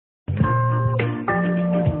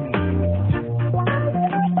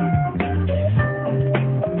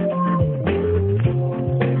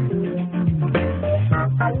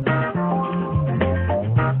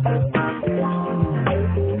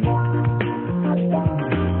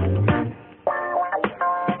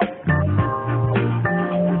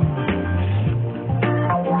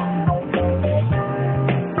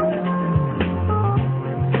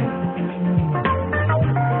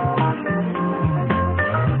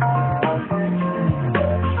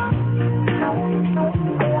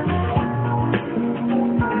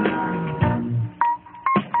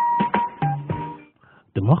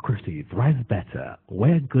democracy thrives better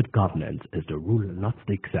where good governance is the rule, not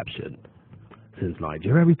the exception. Since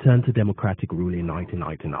Nigeria returned to democratic rule in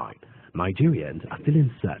 1999, Nigerians are still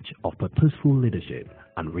in search of purposeful leadership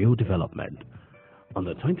and real development. On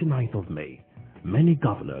the 29th of May, many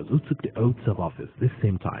governors who took the oaths of office this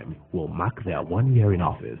same time will mark their 1 year in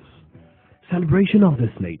office. Celebration of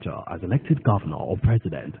this nature as elected governor or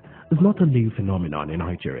president is not a new phenomenon in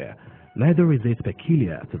Nigeria. Neither is it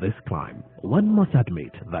peculiar to this clime. One must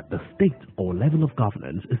admit that the state or level of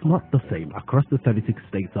governance is not the same across the 36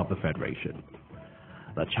 states of the Federation.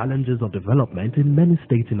 The challenges of development in many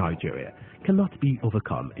states in Nigeria cannot be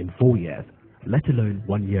overcome in 4 years, let alone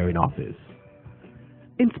 1 year in office.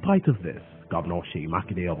 In spite of this, Governor Seyi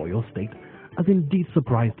Makinde of Oyo State has indeed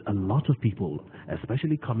surprised a lot of people,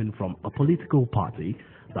 especially coming from a political party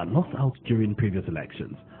that lost out during previous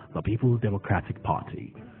elections, the People's Democratic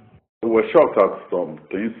Party. We were shocked at some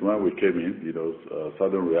things when we came in,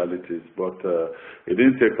 certain realities, but it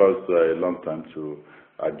didn't take us a long time to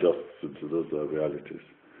adjust to those realities.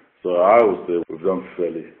 So I would say we've done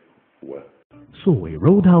fairly well. So he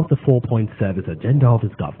rolled out the 4-point service agenda of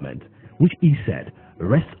his government, which he said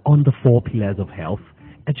rests on the 4 pillars of health,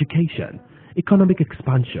 education, economic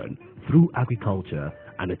expansion through agriculture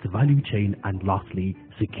and its value chain, and lastly,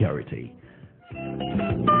 security.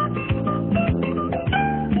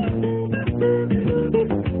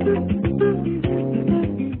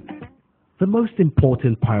 The most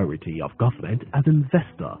important priority of government as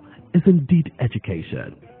investor is indeed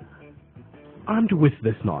education. Armed with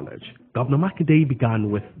this knowledge, Governor Makinde began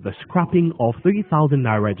with the scrapping of 3,000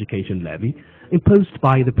 naira education levy imposed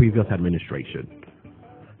by the previous administration.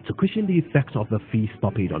 To cushion the effects of the fee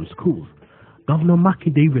stoppage on schools, Governor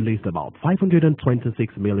Makinde released about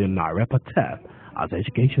 526 million naira per term as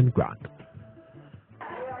education grant.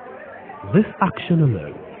 This action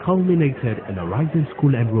alone culminated in a rise in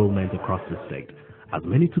school enrollment across the state, as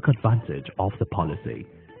many took advantage of the policy.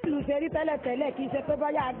 It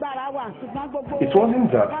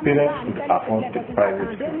wasn't that parents could afford the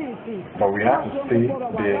private school, but we had to stay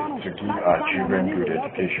there to give our children good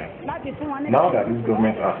education. Now that this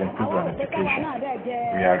government has improved on education,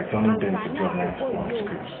 we are returning them to government schools.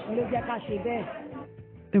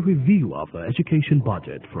 A review of the education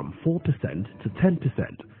budget from 4% to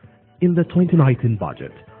 10% in the 2019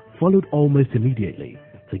 budget followed almost immediately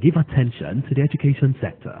to give attention to the education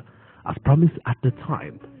sector. As promised at the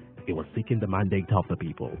time, he was seeking the mandate of the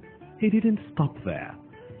people. He didn't stop there.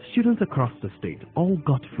 Students across the state all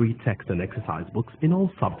got free text and exercise books in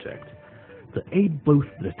all subjects to aid both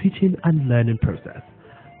the teaching and learning process,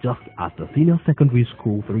 just as the senior secondary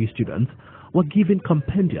school 3 students were given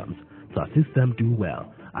compendiums to assist them do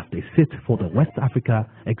well as they sit for the West Africa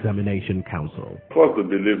Examination Council. First, we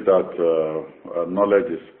believe that knowledge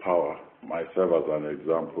is power. Myself, as an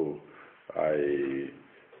example, I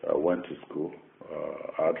went to school.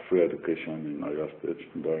 I had free education in Oyo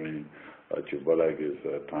State during Chibolage's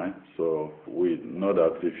time. So we know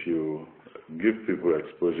that if you give people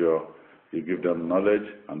exposure, you give them knowledge,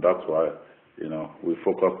 and that's why we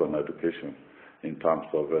focus on education in terms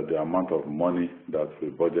of the amount of money that we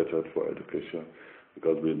budgeted for education,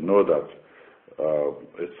 because we know that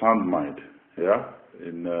a sound mind,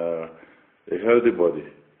 in a healthy body,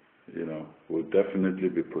 will definitely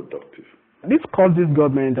be productive. This cost this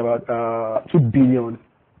government about 2.08 billion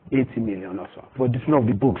or so for distribution of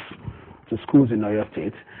the books to schools in Oyo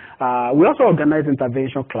State. We also organize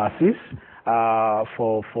intervention classes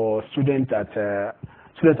for students that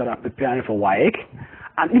are preparing for WAEC,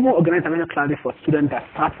 and even organize intervention classes for students that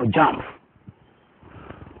start for JAMB.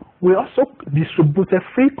 We also distributed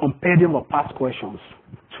free compendium of past questions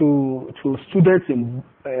to students in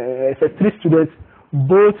 3 students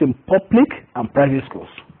both in public and private schools.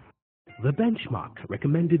 The benchmark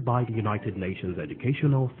recommended by the United Nations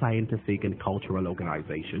Educational, Scientific and Cultural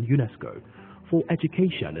Organization, UNESCO, for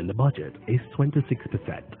education in the budget is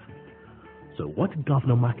 26%. So what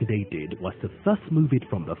Governor Makinde did was to first move it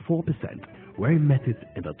from the 4%, where he met it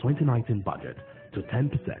in the 2019 budget, to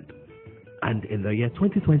 10%. And in the year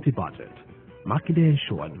 2020 budget, Makinde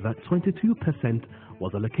ensured that 22%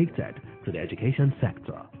 was allocated to the education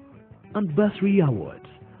sector. And bursary awards,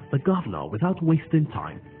 the governor, without wasting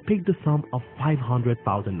time, paid the sum of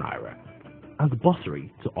 500,000 naira as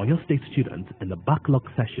bursary to Oyo State students in the backlog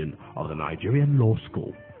session of the Nigerian Law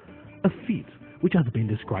School, a feat which has been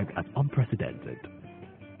described as unprecedented.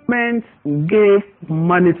 Government gave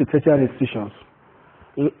money to tertiary institutions.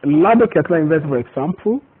 Lado Ketla University, for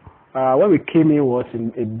example, when we came in was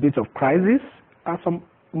in a bit of crisis, and some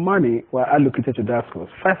money were allocated to that school.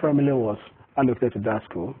 500 million was allocated to that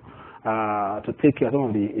school to take care of some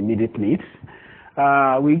of the immediate needs.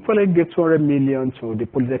 We equally gave 200 million to the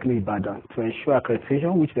Polytechnic Ibadan to ensure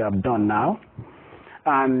accreditation, which they have done now.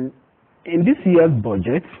 And in this year's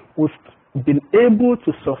budget, we've been able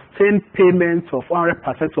to sustain payments of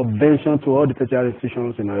 100% subvention to all the tertiary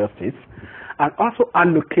institutions in Oyo State, and also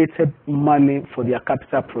allocated money for their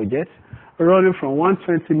capital projects, running from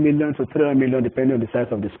 120 million to 300 million, depending on the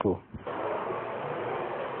size of the school.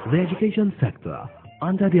 The education sector,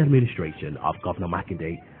 under the administration of Governor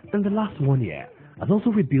Makinde, in the last 1 year, has also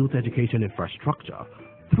rebuilt education infrastructure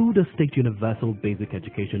through the State Universal Basic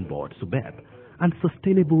Education Board, SUBEB, and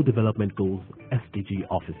Sustainable Development Goals, SDG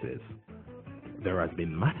offices. There has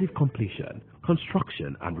been massive completion,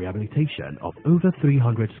 construction and rehabilitation of over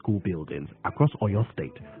 300 school buildings across Oyo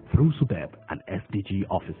State through SUBEB and SDG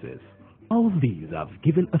offices. All these have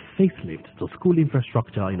given a facelift to school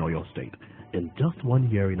infrastructure in Oyo State in just 1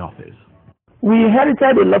 year in office. We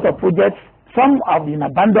inherited a lot of projects. Some have been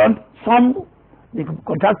abandoned, some the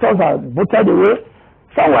contractors have voted away,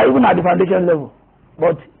 some were even at the foundation level.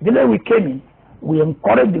 But the day we came in, we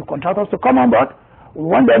encouraged the contractors to come on board. We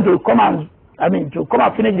want them to come and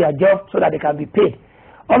finish their job so that they can be paid.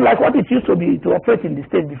 Unlike what it used to be to operate in the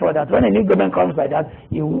state before that, when a new government comes like that,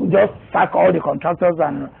 you just sack all the contractors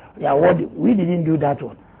and award. We didn't do that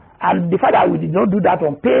one. And the fact that we did not do that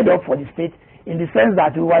one paid off for the state in the sense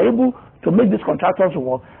that we were able to make these contractors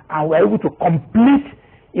work and we were able to complete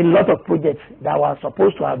a lot of projects that were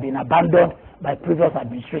supposed to have been abandoned by previous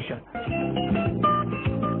administration.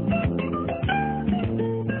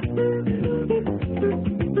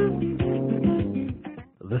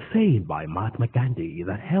 The saying by Mahatma Gandhi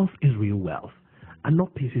that health is real wealth and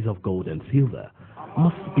not pieces of gold and silver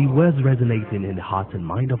must be words resonating in the heart and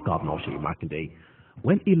mind of Governor Seyi Makinde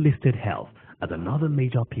when he listed health as another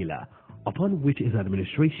major pillar upon which his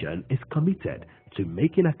administration is committed to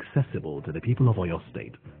making accessible to the people of Oyo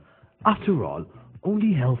State. After all,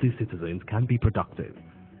 only healthy citizens can be productive.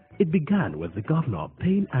 It began with the governor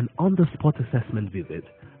paying an on-the-spot assessment visit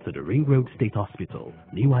to the Ring Road State Hospital,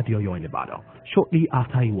 Oyo in Ibadan, shortly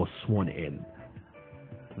after he was sworn in.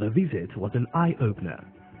 The visit was an eye-opener.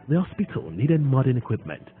 The hospital needed modern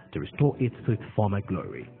equipment to restore it to its former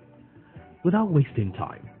glory. Without wasting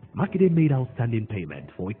time, Makinde made outstanding payment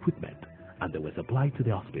for equipment and they were supplied to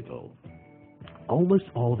the hospital. Almost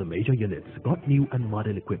all the major units got new and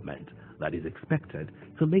modern equipment that is expected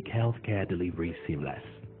to make healthcare delivery seamless.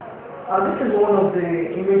 This is one of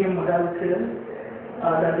the imaging modalities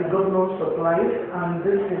that the governor supplies, and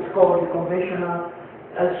this is called the conventional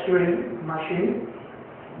X-ray machine.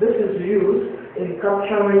 This is used in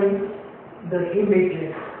capturing the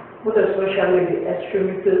images, most especially the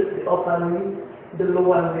extremities, the upper limb, the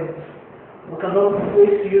lower limbs. We can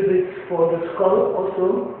always use it for the skull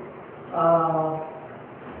also.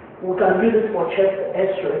 We can use it for chest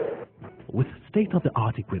X-ray. With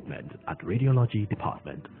state-of-the-art equipment at radiology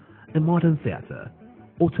department, a modern theater,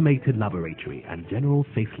 automated laboratory and general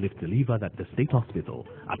facelift delivered at the state hospital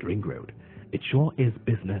at Ring Road, it sure is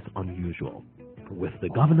business unusual. With the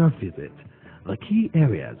governor's visit, the key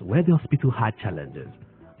areas where the hospital had challenges: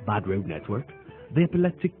 bad road network, the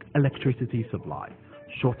epileptic electricity supply,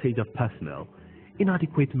 shortage of personnel,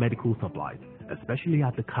 inadequate medical supplies, especially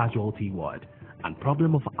at the casualty ward, and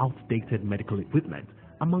problem of outdated medical equipment,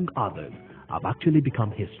 among others, have actually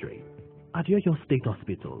become history. Oyo State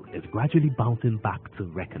Hospital is gradually bouncing back to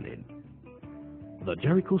reckoning. The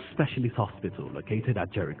Jericho Specialist Hospital, located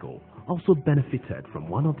at Jericho, also benefited from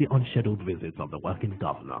one of the unscheduled visits of the working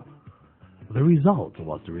governor. The result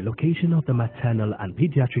was the relocation of the Maternal and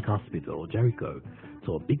Pediatric Hospital, Jericho,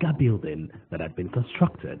 to a bigger building that had been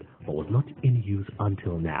constructed but was not in use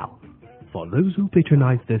until now. For those who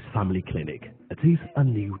patronize this family clinic, it is a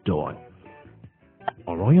new dawn.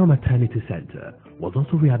 Oroyo Maternity Center was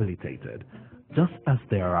also rehabilitated, just as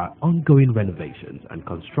there are ongoing renovations and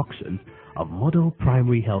constructions of model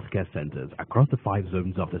primary healthcare centers across the 5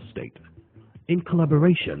 zones of the state. In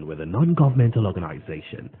collaboration with a non-governmental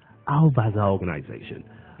organization, Al-Baza organization,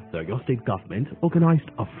 the Oyo State government organized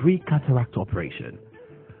a free cataract operation.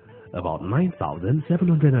 About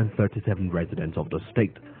 9,737 residents of the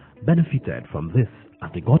state benefited from this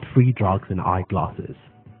as they got free drugs and eyeglasses.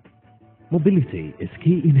 Mobility is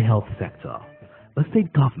key in the health sector. The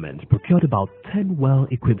state government procured about 10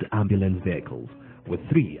 well-equipped ambulance vehicles, with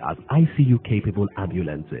 3 as ICU-capable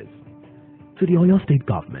ambulances. To the Oyo State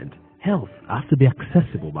government, health has to be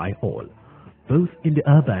accessible by all, both in the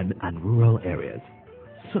urban and rural areas.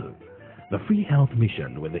 So, the Free Health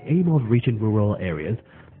Mission, with the aim of reaching rural areas,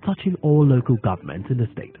 touching all local governments in the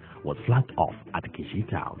state, was flagged off at Kishi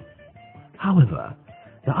town. However,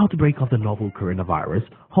 the outbreak of the novel coronavirus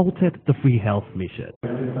halted the Free Health Mission.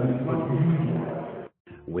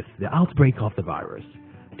 With the outbreak of the virus,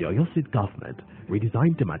 the Oyo State government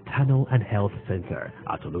redesigned the Maternal and Health Center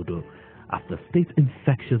at Olodo as the State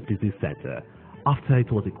Infectious Disease Center after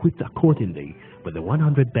it was equipped accordingly with a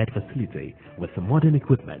 100-bed facility with some modern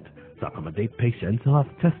equipment to accommodate patients who have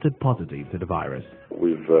tested positive to the virus.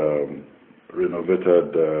 We've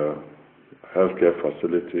renovated healthcare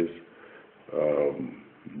facilities,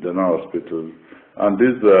 general hospitals, and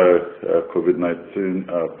this COVID-19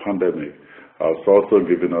 pandemic has also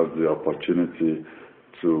given us the opportunity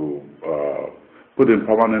to put in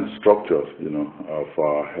permanent structures, for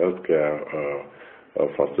our healthcare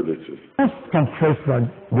facilities. Let's confess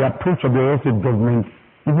that the approach of the Oyo State government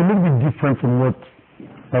is a little bit different from what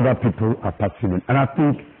other people are perceiving. And I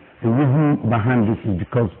think the reason behind this is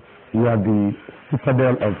because we are the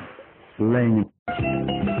citadel of learning.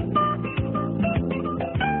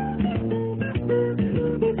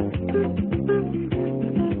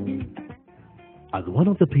 As one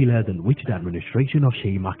of the pillars in which the administration of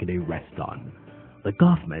Seyi Makinde rests on, the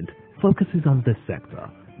government focuses on this sector,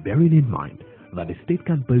 bearing in mind that the state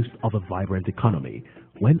can boast of a vibrant economy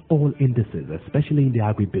when all indices, especially in the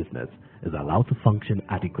agribusiness, is allowed to function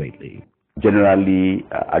adequately. Generally,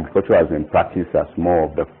 agriculture has been practiced as more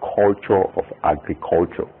of the culture of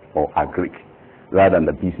agriculture or agric, rather than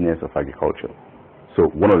the business of agriculture. So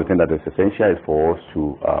one of the things that is essential is for us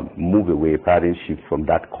to move away, paradigm shift from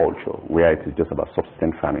that culture where it is just about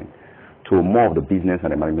subsistence farming to more of the business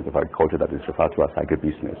and the management of agriculture that is referred to as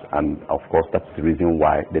agribusiness. And of course, that's the reason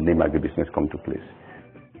why the name agribusiness come to place.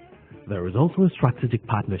 There is also a strategic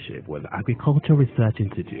partnership with agriculture research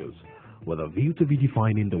institutes with a view to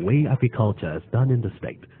redefining the way agriculture is done in the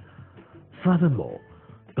state. Furthermore,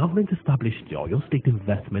 government established the Oyo State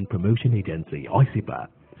Investment Promotion Agency, OISIPA,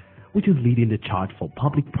 which is leading the charge for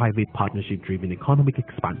public-private partnership-driven economic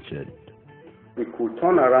expansion. We could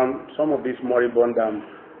turn around some of these moribund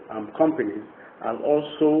companies and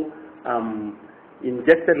also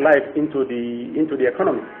injected life into the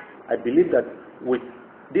economy. I believe that with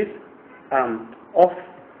this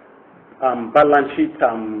balance sheet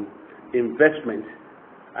investment,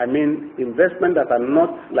 I mean investment that are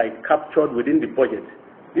not like captured within the budget.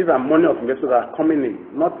 These are money of investors that are coming in,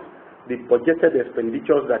 not the budgeted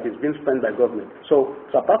expenditures that is being spent by government. So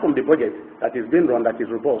apart from the budget that is being run, that is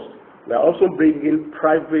robust, we are also bringing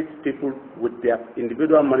private people with their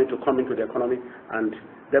individual money to come into the economy, and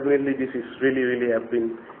definitely this is really, really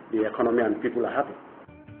helping the economy, and people are happy.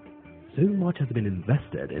 So much has been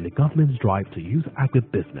invested in the government's drive to use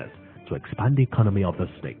agribusiness to expand the economy of the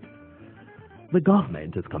state. The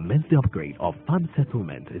government has commenced the upgrade of farm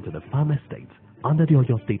settlement into the farm estates under the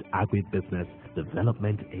Oyo State Agribusiness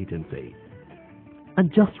Development Agency.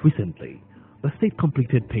 And just recently, the state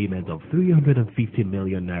completed payment of 350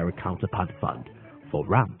 million naira counterpart fund for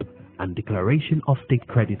ramp and declaration of state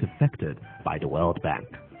credit affected by the World Bank.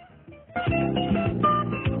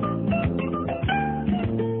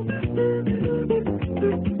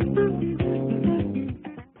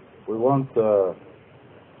 We want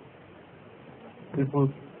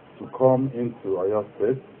people to come into Oyo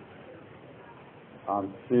State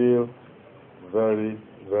and feel very,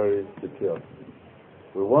 very secure.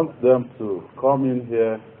 We want them to come in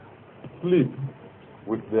here, sleep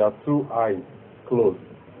with their two eyes closed.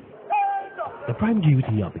 The prime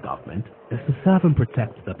duty of the government is to serve and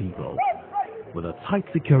protect the people. With a tight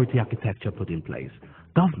security architecture put in place,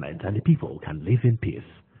 government and the people can live in peace.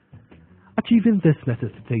 Achieving this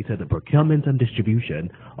necessitated the procurement and distribution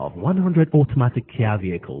of 100 automatic care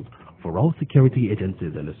vehicles for all security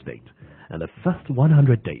agencies in the state in the first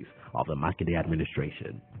 100 days of the Makinde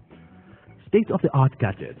administration. State-of-the-art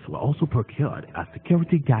gadgets were also procured as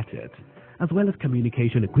security gadgets as well as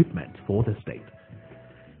communication equipment for the state.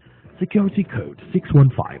 Security Code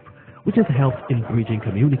 615, which has helped in bridging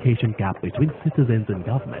communication gap between citizens and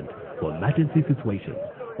government for emergency situations,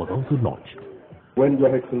 was also launched. When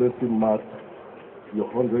Your Excellency marked your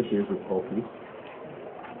 100 days of office,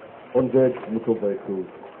 100 motor vehicles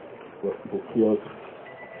were procured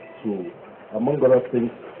to, among other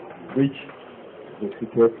things, bridge the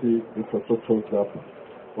security infrastructure gap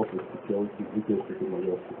of the security agency in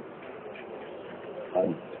Oyo State.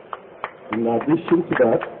 And in addition to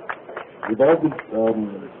that, without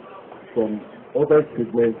some other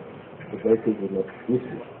equipment, the vehicles were not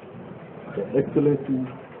useful. The Excellency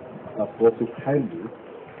has also kindly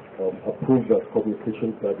approved that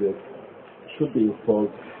communication gadgets should be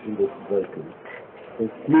installed in those vehicles,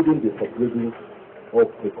 including the upgrading of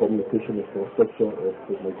the communication infrastructure of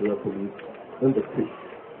the Nigeria Police in the state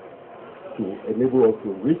to enable us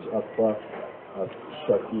to reach as far as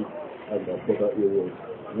Shaki and other areas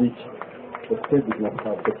which the state did not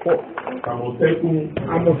have before.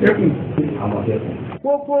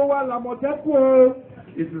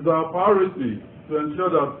 It is our priority to ensure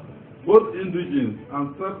that both indigenous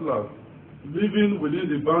and settlers living within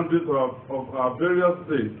the boundaries of our various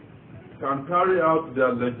states can carry out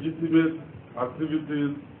their legitimate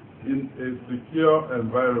activities in a secure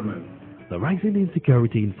environment. The rising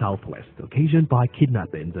insecurity in Southwest, occasioned by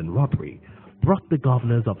kidnappings and robbery, brought the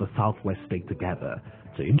governors of the Southwest state together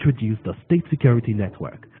to introduce the State Security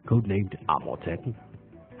Network, codenamed Amotekun.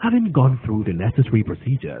 Having gone through the necessary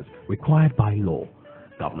procedures required by law,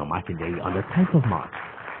 Governor Makinde on the 10th of March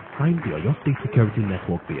signed the Oyo State Security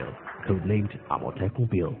Network Bill, codenamed Amotekun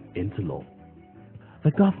Bill, into law.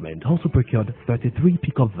 The government also procured 33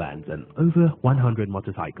 pickup vans and over 100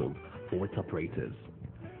 motorcycles for its operators.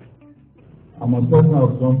 Amotekun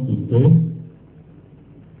has come to stay.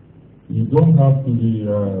 You don't have to be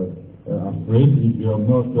afraid if you're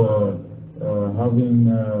not having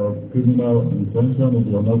criminal intention, if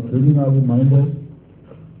you're not criminally minded.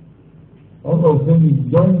 Also, saying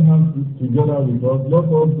join hands together with us, let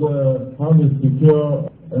us have a secure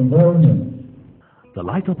environment. The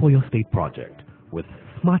Light Up Oyo State project, with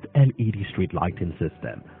smart LED street lighting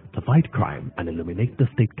system to fight crime and illuminate the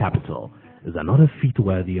state capital, is another feat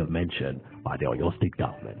worthy of mention by the Oyo State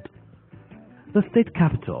government. The state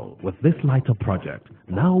capital, with this Light Up project,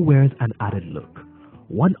 now wears an added look,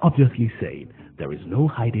 one obviously saying there is no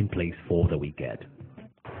hiding place for the wicked.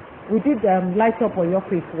 We did Light Up Oyo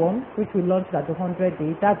Phase 1, which we launched at the 100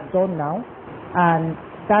 days. That's done now. And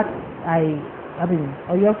that, I mean,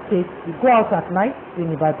 Oyo State, you go out at night in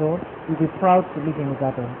Ibadan, you'll be proud to live in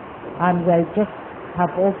Ibadan. And we just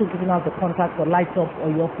have also given out the contract for Light Up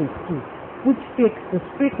Oyo Phase 2, which takes the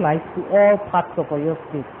street lights to all parts of Oyo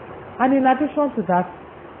State. And in addition to that,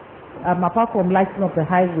 apart from lighting up the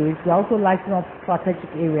highways, we are also lighting up strategic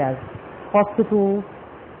areas, hospitals,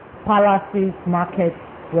 palaces, markets.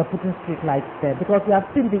 We are putting street lights there because we have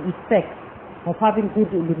seen the effect of having good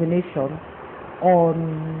illumination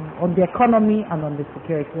on the economy and on the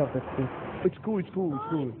security of the state. It's cool. It's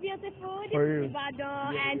beautiful. This is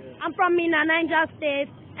Ibadan, and I'm from Mina, Niger State.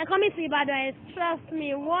 And coming to Ibadan is, trust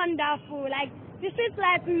me, wonderful. Like, the street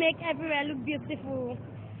lights make everywhere look beautiful.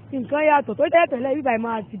 Nǹkan yàtọ̀ tó jẹ́ tẹ̀lé bíbá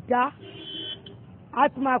ìmọ̀ àti dá á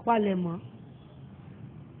tún máa palẹ̀ mọ́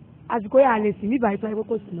àsìkò yà lè sìn bíbá ìtọ́ ẹgbẹ́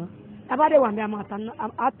kò sí náà tábàdé wà ní àmọ́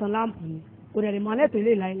àtàn láǹpù ni kò dẹ̀ lè mọ́ lẹ́tọ̀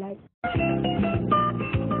ilé láéláé.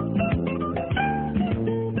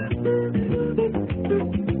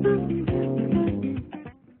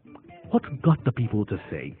 What got the people to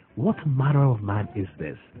say, "What manner of man is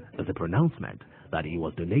this?" is the pronouncement that he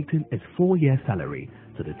was donating his 4-year salary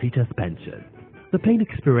to the teacher's pension. The pain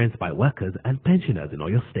experienced by workers and pensioners in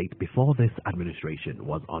Oyo State before this administration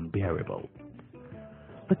was unbearable.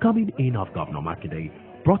 The coming in of Governor Makinde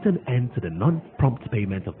brought an end to the non-prompt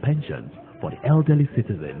payment of pensions for the elderly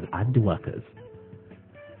citizens and the workers.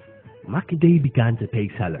 Makinde began to pay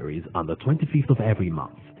salaries on the 25th of every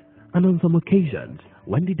month, and on some occasions,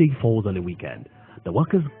 when the day falls on a weekend, the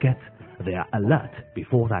workers get their alert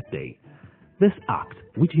before that day. This act,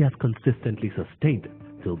 which he has consistently sustained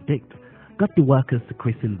till date, got the workers to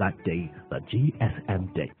christen that day the GSM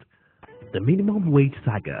date. The minimum wage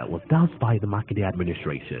saga was doused by the Makinde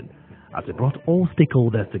administration as it brought all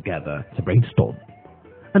stakeholders together to brainstorm.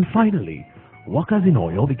 And finally, workers in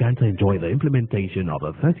Oyo began to enjoy the implementation of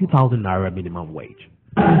a 30,000 naira minimum wage.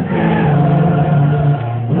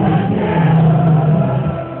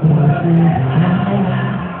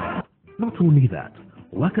 Not only that,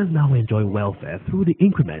 workers now enjoy welfare through the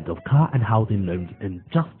increment of car and housing loans in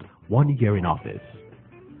just 1 year in office.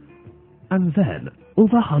 And then,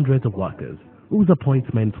 over hundreds of workers whose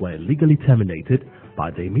appointments were illegally terminated by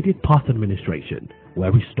the immediate past administration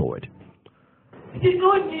were restored. It is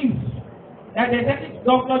no news that the deputy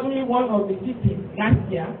governor during one of the meetings last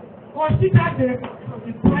year considered the report of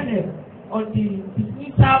the panel on the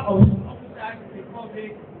dismissal of officers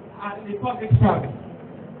in the public service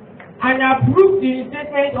and approved the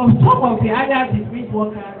reinstatement of some of the other dismissed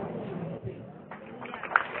workers.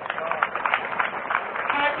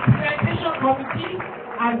 Implementation committee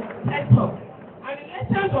and set up, and the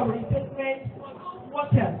letters of reinstatement for those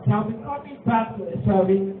workers shall be coming back to the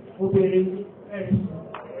service will be released very soon.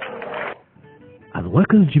 As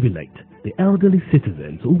workers jubilate, the elderly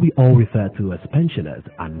citizens, who we all refer to as pensioners,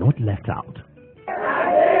 are not left out.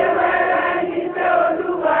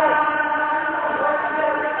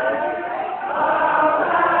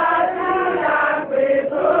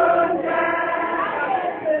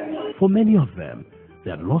 For many of them, they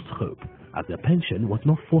had lost hope as their pension was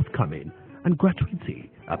not forthcoming and gratuity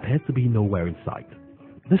appeared to be nowhere in sight.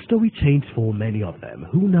 The story changed for many of them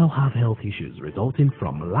who now have health issues resulting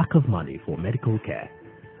from lack of money for medical care,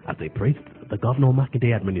 as they praised the Governor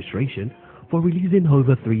Makinde administration for releasing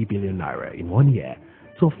over 3 billion naira in 1 year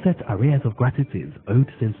to offset arrears of gratuities owed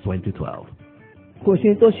since 2012. Kò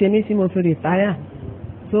sí tó ṣe mí tí mo fi rìtáyà.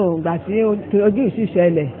 So ìgbà tí ojú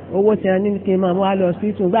ìṣìṣẹ́lẹ̀ owó tí a ní kí n máa wá lọ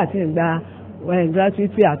sí tún ìgbà tí ń gba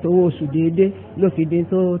gratuity àtowó oṣù déédéé ló fi dín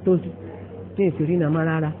tó tí ìfìrí náà má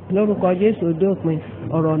rárá. Lórúkọ Jésù dópin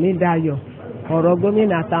ọ̀rọ̀ mi dayọ̀. Ọ̀rọ̀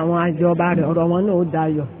gómìnà àtàwọn àjọba rẹ̀ ọ̀rọ̀ wọn náà ó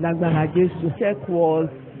dayọ̀ lágbára Jésù. Check was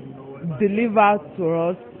delivered to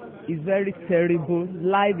us is very terrible.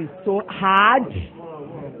 Life is so hard.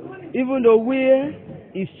 Even though we,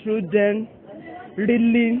 his children,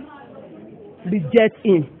 really reject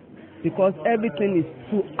him because everything is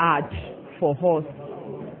too hard for us.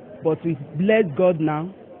 But we bless God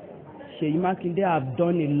now. Seyi Makinde have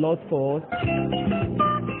done a lot for us.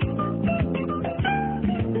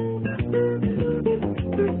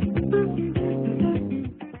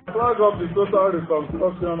 Flag of the total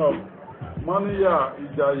reconstruction of Maniya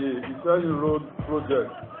Ijaye Iseyin Road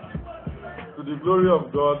project to the glory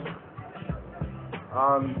of God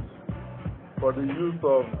and for the use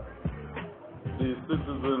of the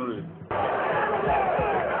citizenry.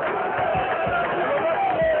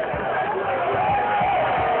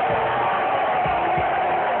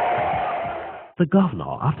 The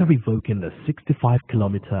governor, after revoking the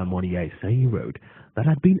 65-kilometer Maniya-Iseyin road that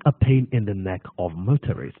had been a pain in the neck of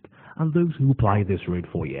motorists and those who ply this road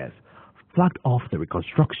for years, flagged off the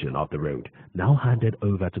reconstruction of the road, now handed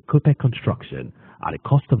over to Cope Construction at a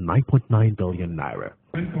cost of 9.9 billion naira.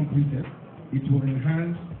 When completed, it will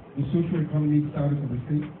enhance the socio-economic status of the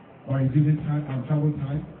state by reducing time and travel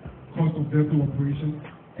time, cost of vehicle operation,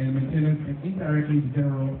 and maintenance, and indirectly the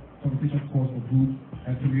general transportation cost of goods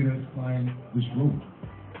and commuters flying this road.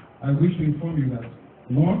 I wish to inform you that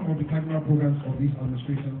one of the cardinal programs of this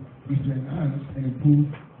administration is to enhance and improve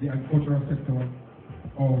the agricultural sector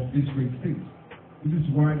of this great state. This is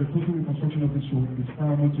why the total reconstruction of this road is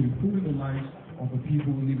paramount to improving the lives of the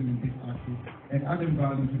people living in this axis and adding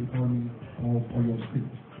value to the economy of your state.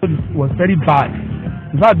 It was very bad.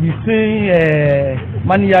 In fact, between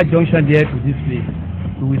Maniya Junction there to this place,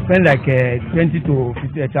 we spend like 20 to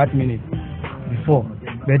 30 minutes before.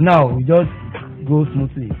 But now we just go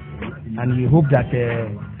smoothly, and we hope that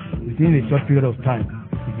within a short period of time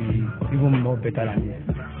it will be even more better than this.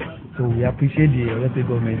 So we appreciate the Oyo State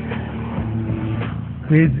government. We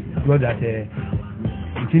praise God that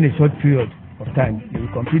within a short period of time they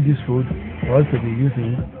will complete this road for us to be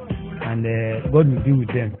using, and God will be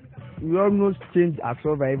with them. We almost change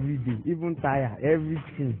absorber every day, even tire,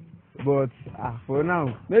 everything. But for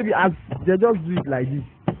now, maybe as they just do it like this,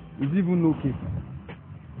 it's even okay.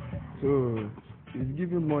 So it's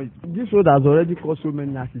giving more. This road has already caused so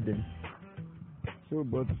many accidents. So,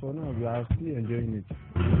 but for now, we are still enjoying it.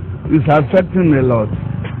 It's affecting a lot.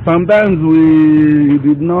 Sometimes we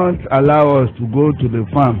did not allow us to go to the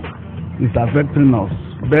farm. It's affecting us.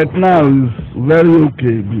 But now it's very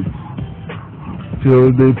okay. So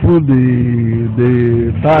they put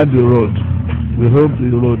the third road. We hope the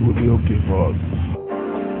road will be okay for us.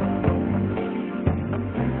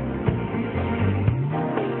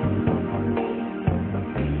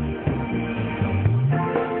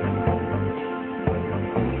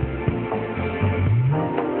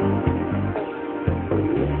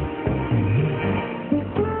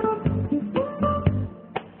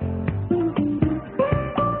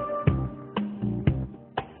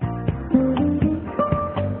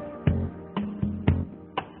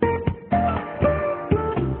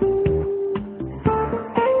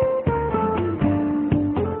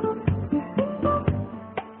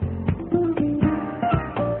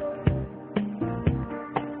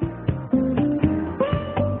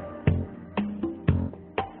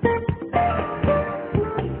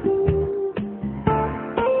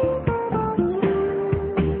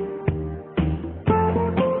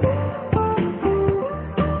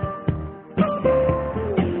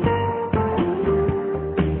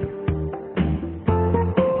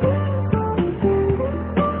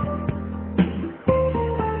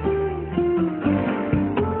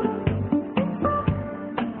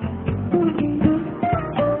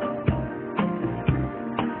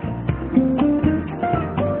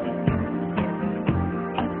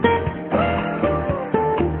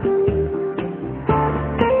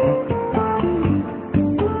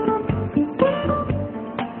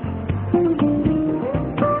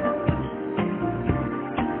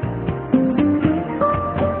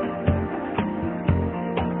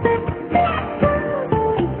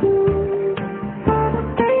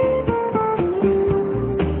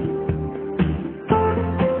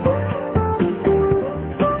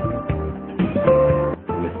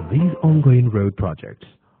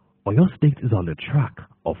 Oyo State is on the track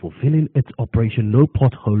of fulfilling its Operation No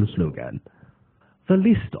Pothole slogan. The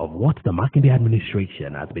list of what the Makinde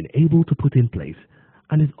administration has been able to put in place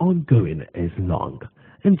and is ongoing is long.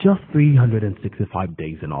 In just 365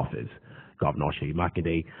 days in office, Governor Seyi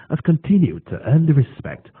Makinde has continued to earn the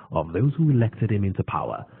respect of those who elected him into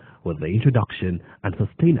power with the introduction and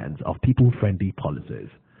sustenance of people-friendly policies.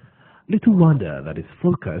 Little wonder that his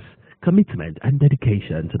focus, commitment and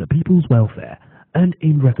dedication to the people's welfare earned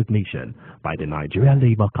him recognition by the Nigeria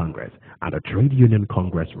Labour Congress and the Trade Union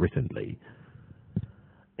Congress recently.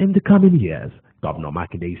 In the coming years, Governor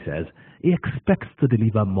Makinde says he expects to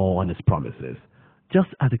deliver more on his promises, just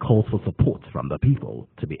as he calls for support from the people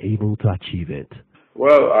to be able to achieve it.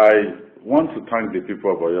 Well, I want to thank the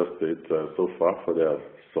people of Oyo State so far for their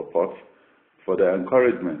support, for their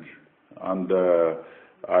encouragement, and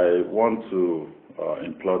I want to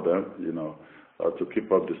implore them, to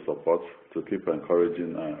keep up the support, to keep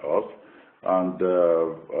encouraging us, and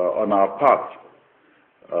on our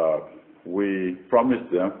part, we promise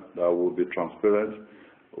them that we'll be transparent,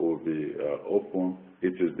 we'll be open.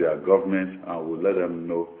 It is their government, and we'll let them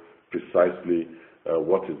know precisely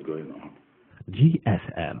what is going on.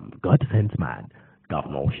 GSM, God Sent Man,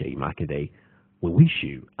 Governor Seyi Makinde, we wish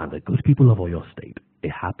you and the good people of Oyo State a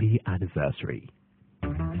happy anniversary.